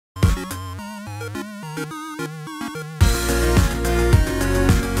Hey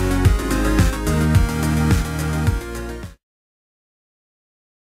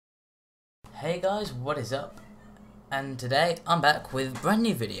guys, what is up? And today I'm back with a brand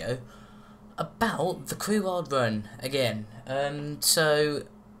new video about the Crew Wild Run again. So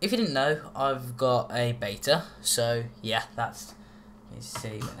if you didn't know, I've got a beta. So yeah, that's, let's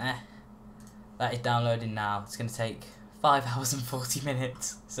see, that is downloading now. It's gonna take 5 hours and 40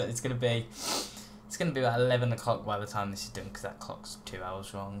 minutes. So it's gonna be about 11 o'clock by the time this is done, because that clock's 2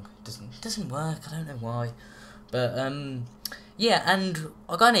 hours wrong. It doesn't work. I don't know why. But yeah, and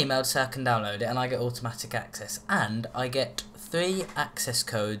I got an email to say I can download it, and I get automatic access, and I get 3 access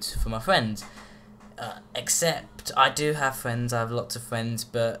codes for my friends. Except I do have friends. I have lots of friends,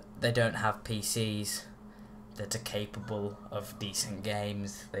 but they don't have PCs that are capable of decent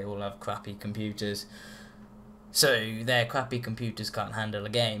games. They all have crappy computers, so their crappy computers can't handle a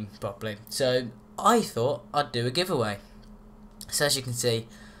game properly. So I thought I'd do a giveaway. So as you can see,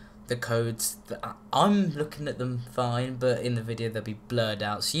 the codes, I'm looking at them fine, but in the video they'll be blurred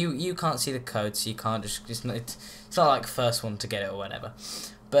out, so you can't see the code, so you can't it's not like first one to get it or whatever.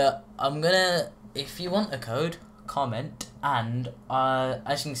 But I'm gonna, if you want a code, comment, and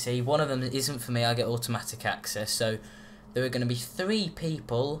as you can see, one of them isn't for me. I get automatic access, so there are going to be 3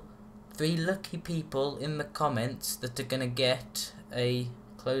 lucky people in the comments that are going to get a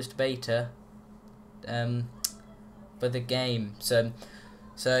closed beta for the game.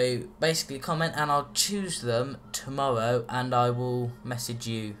 So basically comment, and I'll choose them tomorrow, and I will message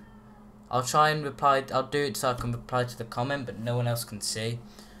you. I'll try and reply. I'll do it so I can reply to the comment, but no one else can see.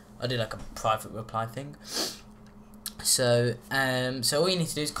 I do like a private reply thing. So all you need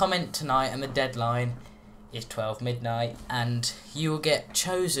to do is comment tonight, and the deadline is 12 midnight, and you will get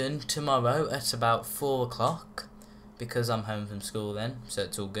chosen tomorrow at about 4 o'clock, because I'm home from school then, so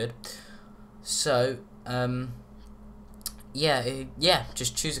it's all good. So yeah,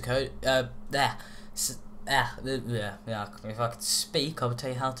 just choose a code. If I could speak, I would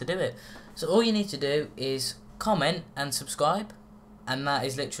tell you how to do it. So all you need to do is comment and subscribe, and that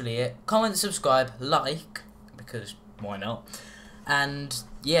is literally it. Comment, subscribe, like, because why not? And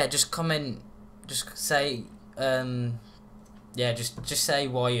yeah, just comment, just say, just say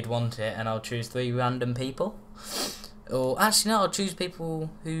why you'd want it, and I'll choose 3 random people. Or actually, no, I'll choose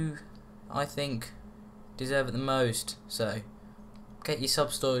people who I think deserve it the most. So get your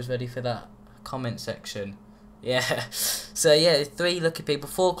sub stories ready for that comment section. Yeah. So yeah, 3 lucky people,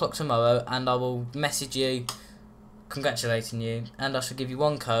 4 o'clock tomorrow, and I will message you congratulating you, and I shall give you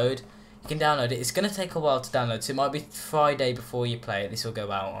 1 code. You can download it. It's going to take a while to download, so it might be Friday before you play it. This will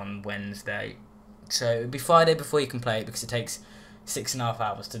go out on Wednesday, so it'll be Friday before you can play it, because it takes 6.5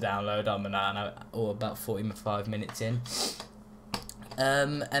 hours to download. Or about 45 minutes in.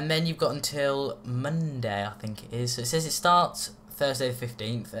 And then you've got until Monday, I think it is. So it says it starts Thursday the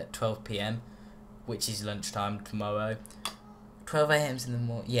 15th at 12 PM, which is lunchtime tomorrow. 12 AM in the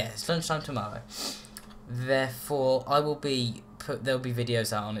morning. Yeah, it's lunchtime tomorrow. Therefore, there'll be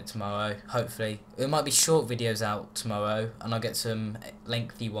videos out on it tomorrow. Hopefully, there might be short videos out tomorrow, and I'll get some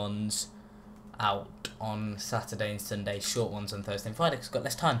lengthy ones out on Saturday and Sunday. Short ones on Thursday and Friday, because I've got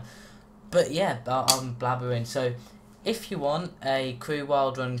less time. But yeah, I'm blabbering. So if you want a Crew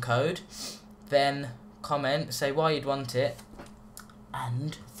Wild Run code, then comment, say why you'd want it,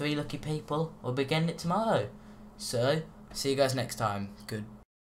 and 3 lucky people will be getting it tomorrow. So see you guys next time. Good.